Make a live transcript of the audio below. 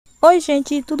Oi,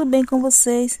 gente, tudo bem com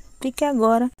vocês? Fique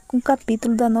agora com o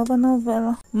capítulo da nova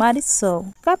novela Marisol.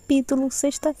 Capítulo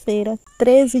sexta-feira,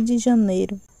 13 de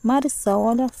janeiro. Marisol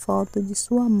olha a foto de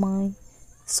sua mãe,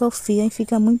 Sofia, e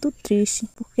fica muito triste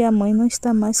porque a mãe não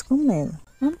está mais com ela.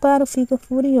 Amparo fica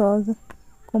furiosa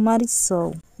com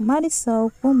Marisol.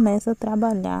 Marisol começa a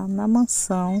trabalhar na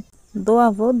mansão do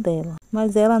avô dela,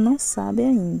 mas ela não sabe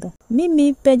ainda.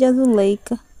 Mimi pede a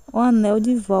Zuleika o anel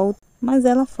de volta, mas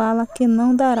ela fala que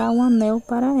não dará o anel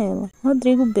para ela.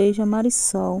 Rodrigo beija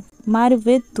Marisol. Mário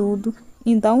vê tudo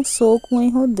e dá um soco em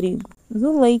Rodrigo.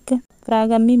 Zuleika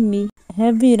traga Mimi,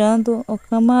 revirando o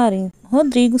camarim.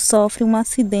 Rodrigo sofre um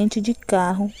acidente de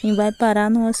carro e vai parar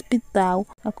no hospital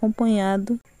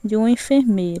acompanhado de um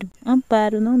enfermeiro.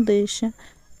 Amparo não deixa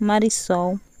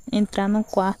Marisol entrar no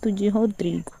quarto de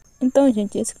Rodrigo. Então,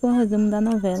 gente, esse foi o resumo da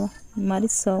novela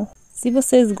Marisol. Se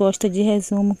vocês gostam de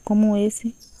resumo como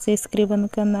esse, se inscreva no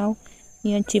canal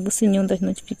e ative o sininho das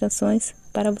notificações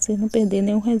para vocês não perderem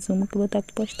nenhum resumo que eu vou estar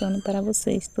postando para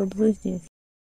vocês todos os dias.